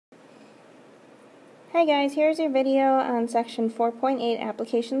Hi guys, here's your video on section 4.8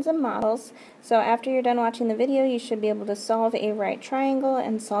 applications and models. So after you're done watching the video, you should be able to solve a right triangle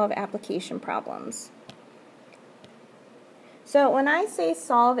and solve application problems. So when I say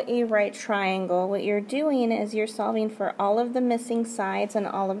solve a right triangle, what you're doing is you're solving for all of the missing sides and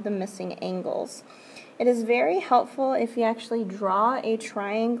all of the missing angles. It is very helpful if you actually draw a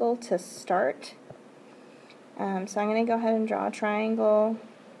triangle to start. So I'm going to go ahead and draw a triangle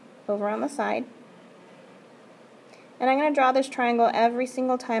over on the side. And I'm going to draw this triangle every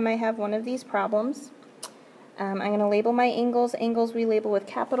single time I have one of these problems. I'm going to label my angles. Angles we label with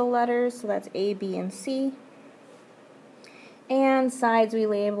capital letters, so that's A, B, and C. And sides we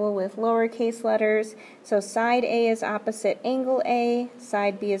label with lowercase letters. So side A is opposite angle A,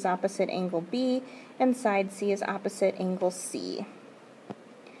 side B is opposite angle B, and side C is opposite angle C.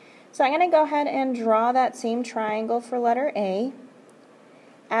 So I'm going to go ahead and draw that same triangle for letter A.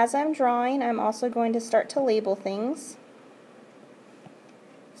 As I'm drawing, I'm also going to start to label things.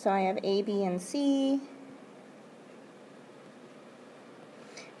 So I have A, B, and C.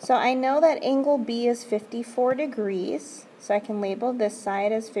 So I know that angle B is 54 degrees, so I can label this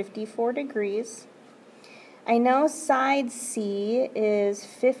side as 54 degrees. I know side C is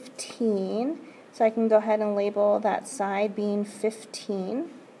 15, so I can go ahead and label that side being 15.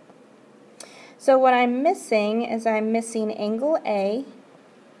 So what I'm missing is I'm missing angle A,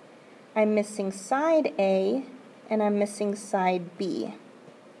 I'm missing side A, and I'm missing side B.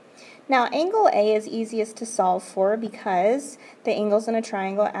 Now, angle A is easiest to solve for because the angles in a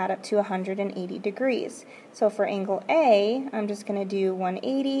triangle add up to 180 degrees. So for angle A, I'm just going to do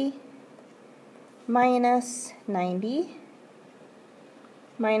 180 minus 90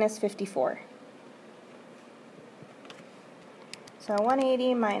 minus 54. So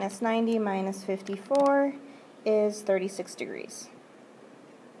 180 minus 90 minus 54 is 36 degrees.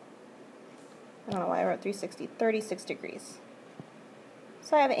 I don't know why I wrote 360, 36 degrees.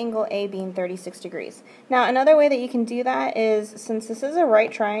 So I have angle A being 36 degrees. Now another way that you can do that is, since this is a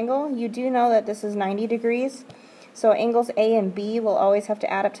right triangle, you do know that this is 90 degrees. So angles A and B will always have to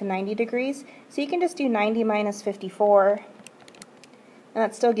add up to 90 degrees. So you can just do 90 minus 54, and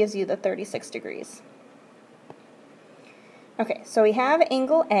that still gives you the 36 degrees. Okay, so we have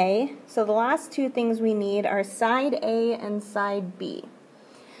angle A. So the last two things we need are side A and side B.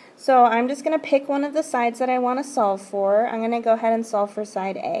 So I'm just going to pick one of the sides that I want to solve for. I'm going to go ahead and solve for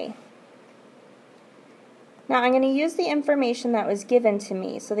side A. Now I'm going to use the information that was given to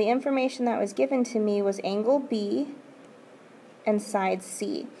me. So the information that was given to me was angle B and side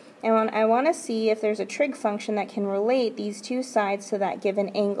C. And I want to see if there's a trig function that can relate these two sides to that given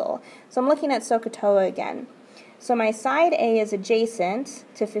angle. So I'm looking at SOHCAHTOA again. So my side A is adjacent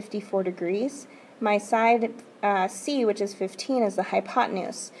to 54 degrees. My side C, which is 15, is the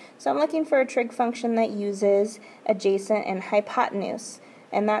hypotenuse. So I'm looking for a trig function that uses adjacent and hypotenuse,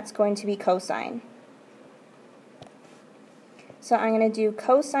 and that's going to be cosine. So I'm going to do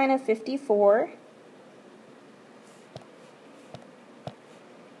cosine of 54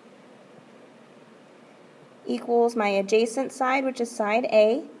 equals my adjacent side, which is side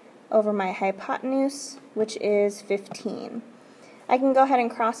A, over my hypotenuse, which is 15. I can go ahead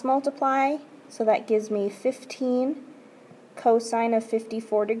and cross multiply. So that gives me 15 cosine of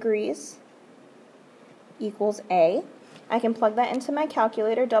 54 degrees equals A. I can plug that into my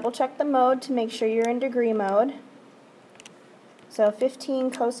calculator, double check the mode to make sure you're in degree mode. So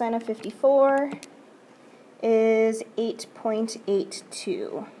 15 cosine of 54 is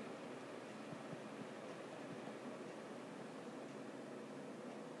 8.82.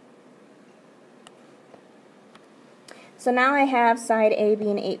 So now I have side A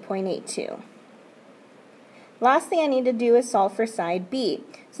being 8.82. Last thing I need to do is solve for side B.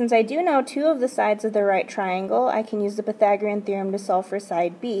 Since I do know two of the sides of the right triangle, I can use the Pythagorean theorem to solve for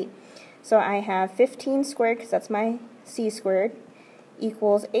side B. So I have 15 squared, because that's my C squared,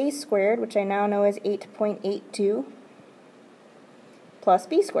 equals A squared, which I now know is 8.82, plus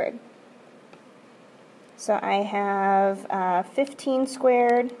B squared. So I have 15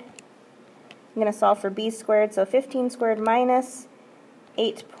 squared. I'm going to solve for B squared, so 15 squared minus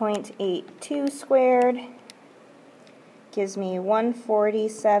 8.82 squared gives me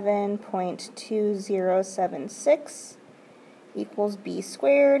 147.2076 equals B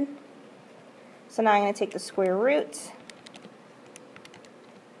squared. So now I'm going to take the square root,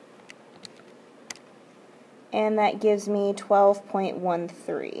 and that gives me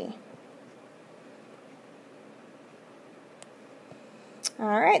 12.13.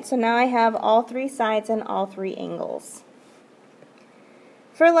 Alright, so now I have all three sides and all three angles.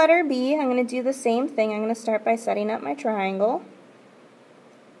 For letter B, I'm going to do the same thing. I'm going to start by setting up my triangle.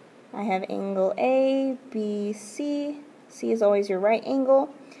 I have angle A, B, C. C is always your right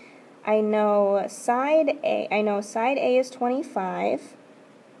angle. I know side A. I know side A is 25.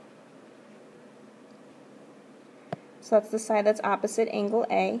 So that's the side that's opposite angle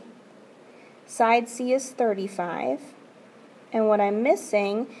A. Side C is 35. And what I'm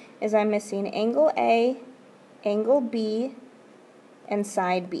missing is I'm missing angle A, angle B, and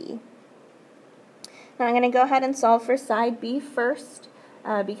side B. Now I'm going to go ahead and solve for side B first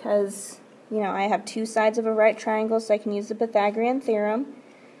because, I have two sides of a right triangle, so I can use the Pythagorean theorem.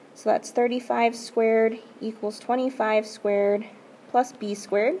 So that's 35 squared equals 25 squared plus b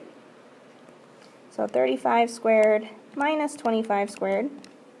squared. So 35 squared minus 25 squared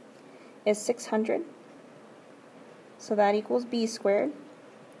is 600. So that equals b squared.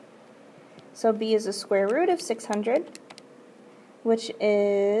 So b is the square root of 600, which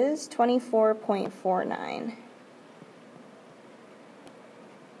is 24.49.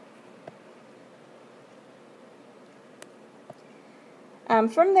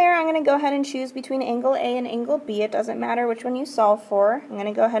 From there, I'm going to go ahead and choose between angle A and angle B. It doesn't matter which one you solve for. I'm going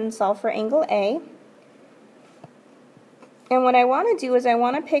to go ahead and solve for angle A. And what I want to do is I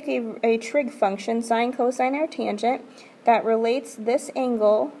want to pick a trig function, sine, cosine, or tangent, that relates this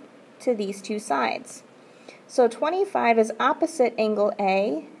angle to these two sides. So 25 is opposite angle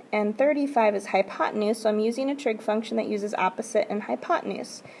A, and 35 is hypotenuse, so I'm using a trig function that uses opposite and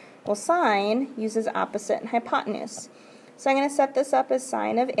hypotenuse. Well, sine uses opposite and hypotenuse. So I'm going to set this up as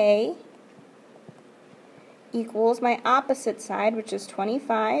sine of A equals my opposite side, which is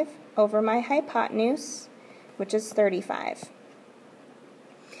 25, over my hypotenuse, which is 35.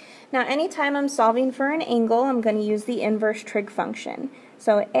 Now, anytime I'm solving for an angle, I'm going to use the inverse trig function.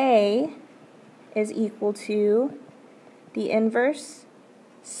 So A is equal to the inverse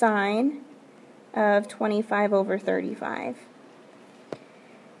sine of 25 over 35.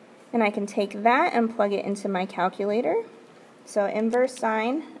 And I can take that and plug it into my calculator. So inverse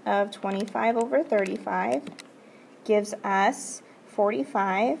sine of 25 over 35 gives us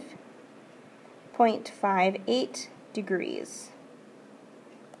 45.58 degrees.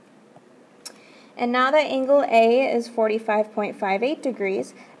 And now that angle A is 45.58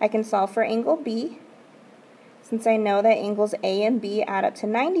 degrees, I can solve for angle B, since I know that angles A and B add up to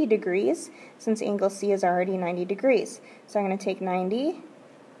 90 degrees, since angle C is already 90 degrees. So I'm going to take 90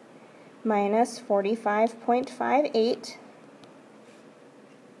 minus 45.58.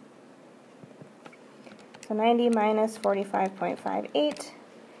 So 90 minus 45.58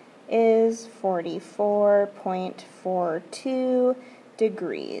 is 44.42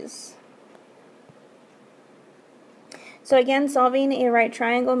 degrees. So again, solving a right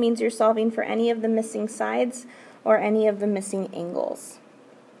triangle means you're solving for any of the missing sides or any of the missing angles.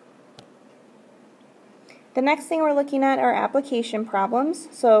 The next thing we're looking at are application problems.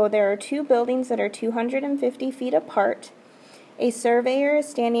 So there are two buildings that are 250 feet apart. A surveyor is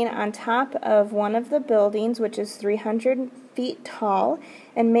standing on top of one of the buildings, which is 300 feet tall,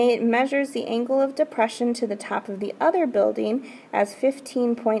 and measures the angle of depression to the top of the other building as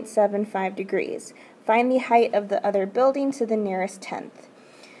 15.75 degrees. Find the height of the other building to the nearest tenth.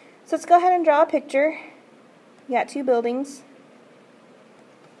 So let's go ahead and draw a picture. You got two buildings.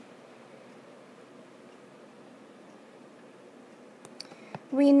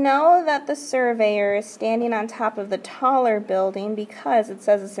 We know that the surveyor is standing on top of the taller building because it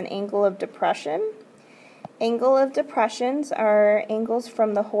says it's an angle of depression. Angle of depressions are angles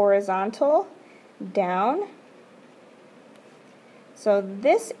from the horizontal down. So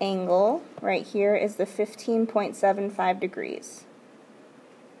this angle right here is the 15.75 degrees.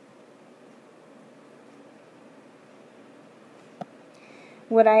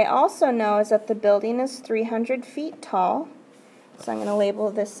 What I also know is that the building is 300 feet tall. So I'm going to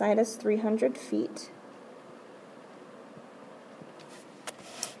label this side as 300 feet.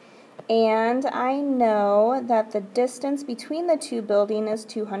 And I know that the distance between the two buildings is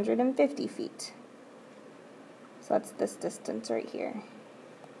 250 feet. So that's this distance right here.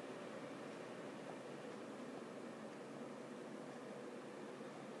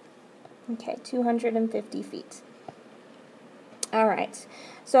 Okay, 250 feet. All right,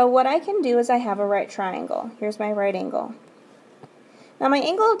 so what I can do is I have a right triangle. Here's my right angle. Now my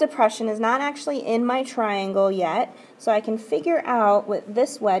angle of depression is not actually in my triangle yet, so I can figure out what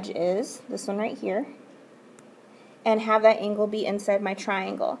this wedge is, this one right here, and have that angle be inside my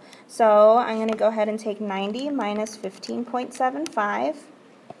triangle. So I'm going to go ahead and take 90 minus 15.75,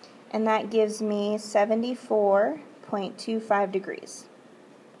 and that gives me 74.25 degrees.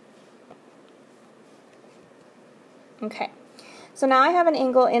 Okay, So now I have an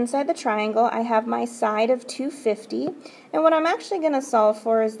angle inside the triangle. I have my side of 250, and what I'm actually going to solve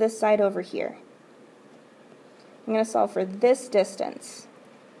for is this side over here. I'm going to solve for this distance.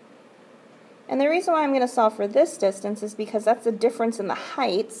 And the reason why I'm going to solve for this distance is because that's the difference in the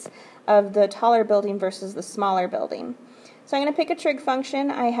heights of the taller building versus the smaller building. So I'm going to pick a trig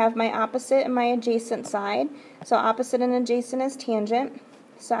function. I have my opposite and my adjacent side. So opposite and adjacent is tangent.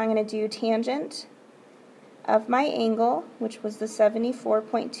 So I'm going to do tangent of my angle, which was the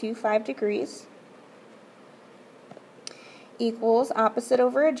 74.25 degrees, equals opposite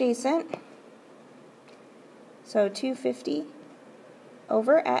over adjacent. So 250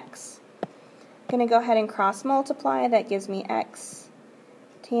 over x. I'm going to go ahead and cross multiply. That gives me x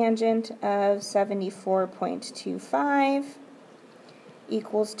tangent of 74.25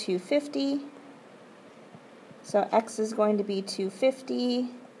 equals 250. So x is going to be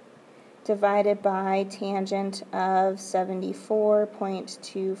 250 divided by tangent of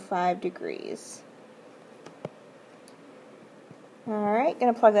 74.25 degrees. Alright,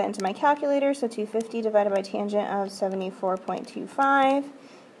 going to plug that into my calculator. So 250 divided by tangent of 74.25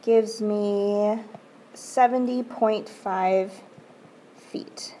 gives me 70.5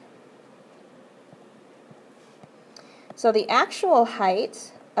 feet. So the actual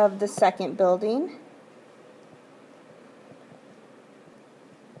height of the second building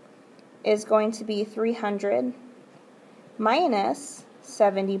is going to be 300 minus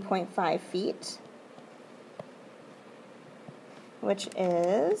 70.5 feet, which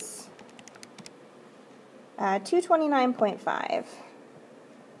is 229.5.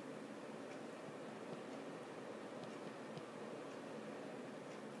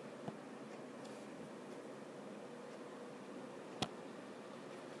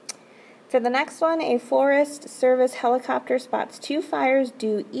 For the next one, a Forest Service helicopter spots two fires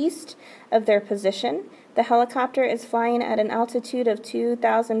due east of their position. The helicopter is flying at an altitude of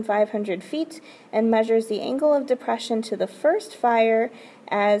 2,500 feet and measures the angle of depression to the first fire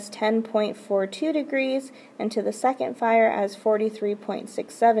as 10.42 degrees and to the second fire as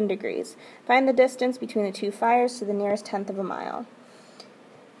 43.67 degrees. Find the distance between the two fires to the nearest tenth of a mile.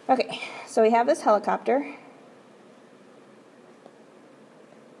 Okay, so we have this helicopter.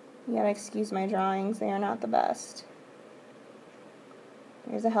 You gotta excuse my drawings, they are not the best.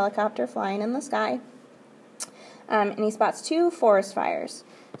 Here's a helicopter flying in the sky. And he spots two forest fires.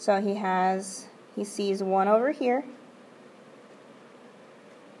 So he sees one over here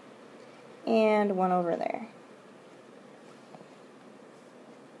and one over there.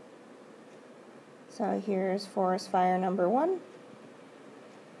 So here's forest fire number 1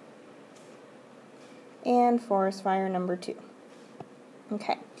 and forest fire number 2.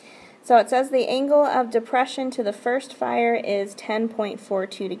 Okay. So it says the angle of depression to the first fire is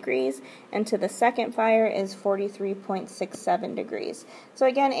 10.42 degrees and to the second fire is 43.67 degrees. So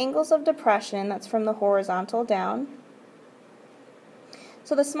again, angles of depression, that's from the horizontal down.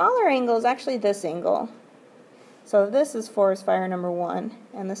 So the smaller angle is actually this angle. So this is forest fire number 1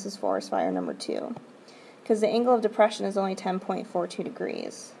 and this is forest fire number 2 because the angle of depression is only 10.42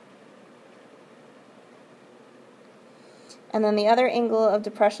 degrees. And then the other angle of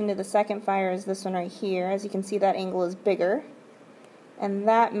depression to the second fire is this one right here. As you can see, that angle is bigger. And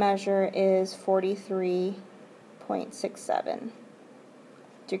that measure is 43.67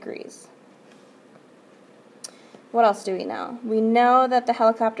 degrees. What else do we know? We know that the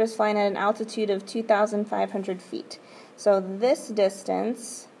helicopter is flying at an altitude of 2,500 feet. So this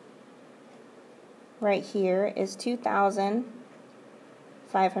distance right here is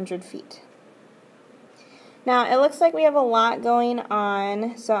 2,500 feet. Now, it looks like we have a lot going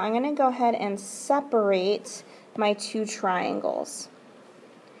on, so I'm going to go ahead and separate my two triangles.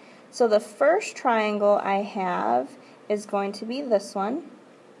 So the first triangle I have is going to be this one.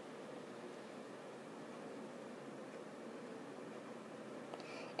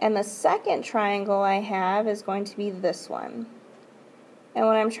 And the second triangle I have is going to be this one. And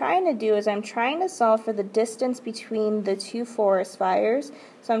what I'm trying to do is I'm trying to solve for the distance between the two forest fires.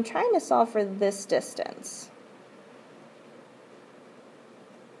 So I'm trying to solve for this distance.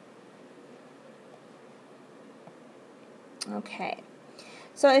 Okay,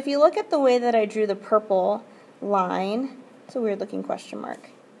 so if you look at the way that I drew the purple line, it's a weird looking question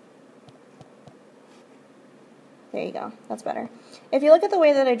mark. There you go, that's better. If you look at the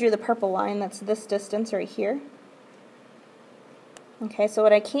way that I drew the purple line, that's this distance right here. Okay, so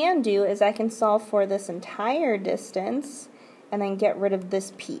what I can do is I can solve for this entire distance and then get rid of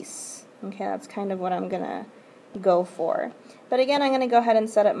this piece. Okay, that's kind of what I'm going to go for. But again, I'm going to go ahead and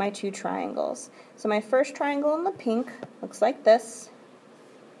set up my two triangles. So my first triangle in the pink looks like this.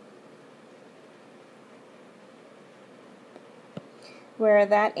 where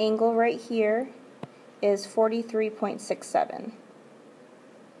that angle right here is 43.67.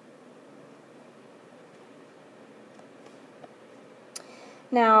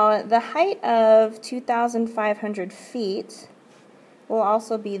 Now, the height of 2,500 feet will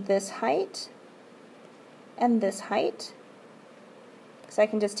also be this height and this height. So I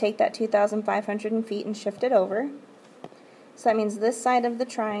can just take that 2,500 feet and shift it over. So that means this side of the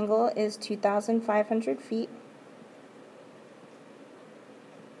triangle is 2,500 feet.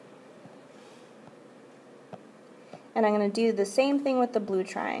 And I'm going to do the same thing with the blue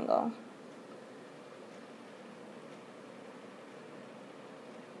triangle.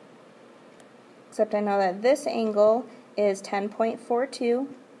 Except I know that this angle is 10.42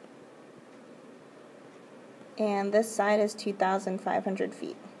 and this side is 2,500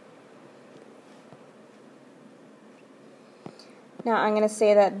 feet. Now I'm going to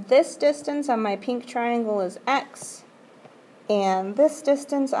say that this distance on my pink triangle is x and this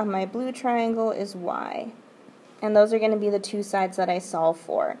distance on my blue triangle is y. And those are going to be the two sides that I solve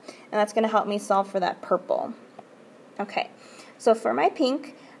for. And that's going to help me solve for that purple. Okay, so for my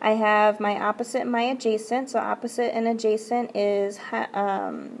pink, I have my opposite and my adjacent. So opposite and adjacent is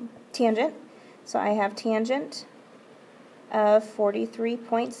tangent. So I have tangent of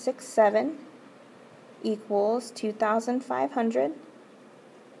 43.67 equals 2,500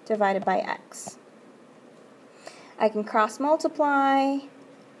 divided by x. I can cross multiply,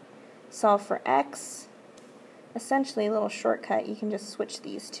 solve for x. Essentially a little shortcut, you can just switch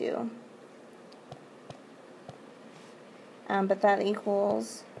these two. But that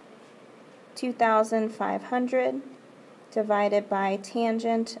equals 2,500 divided by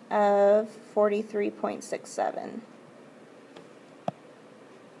tangent of 43.67. I'm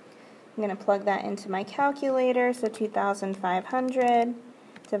going to plug that into my calculator, so 2,500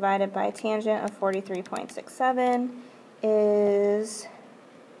 divided by tangent of 43.67 is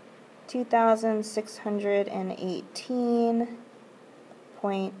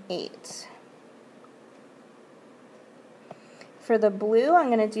 2,618.8. For the blue, I'm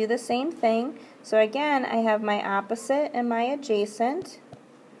going to do the same thing. So again, I have my opposite and my adjacent.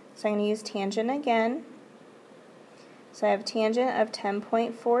 So I'm going to use tangent again. So I have tangent of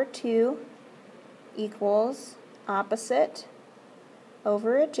 10.42 equals opposite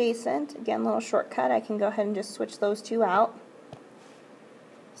over adjacent. Again, a little shortcut. I can go ahead and just switch those two out.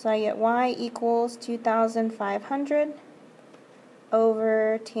 So I get y equals 2,500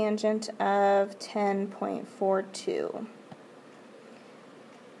 over tangent of 10.42.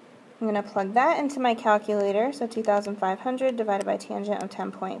 I'm going to plug that into my calculator. So 2,500 divided by tangent of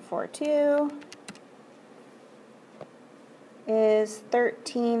 10.42 is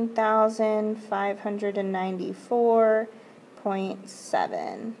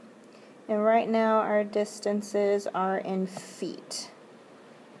 13,594.7. And right now our distances are in feet.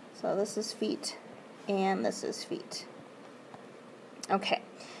 So this is feet and this is feet. Okay.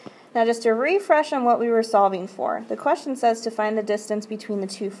 Now just to refresh on what we were solving for, the question says to find the distance between the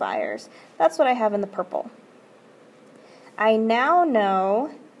two fires. That's what I have in the purple. I now know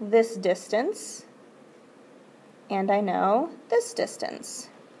this distance, and I know this distance.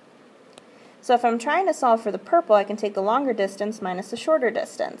 So if I'm trying to solve for the purple, I can take the longer distance minus the shorter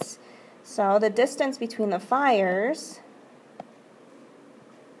distance. So the distance between the fires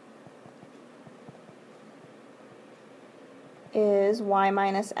is y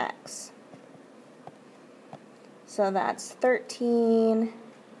minus x. So that's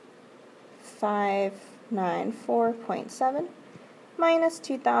 13,594.7 minus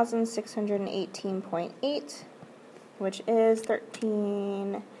 2,618.8, which is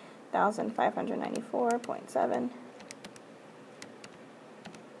 13,594.7.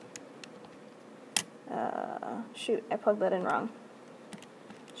 Shoot, I plugged that in wrong.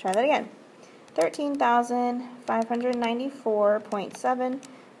 Try that again. 13,594.7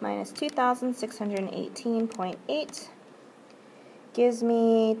 minus 2,618.8 gives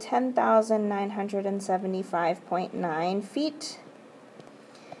me 10,975.9 feet.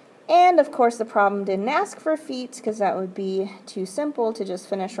 And of course the problem didn't ask for feet because that would be too simple to just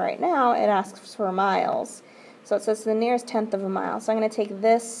finish right now. It asks for miles. So it says the nearest tenth of a mile. So I'm going to take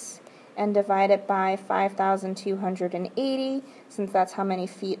this and divide it by 5,280, since that's how many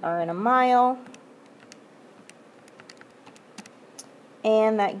feet are in a mile.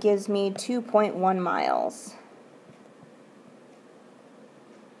 And that gives me 2.1 miles.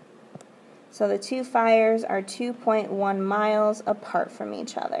 So the two fires are 2.1 miles apart from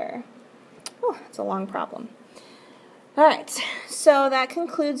each other. Oh, it's a long problem. Alright, so that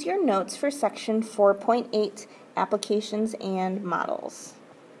concludes your notes for section 4.8, Applications and Models.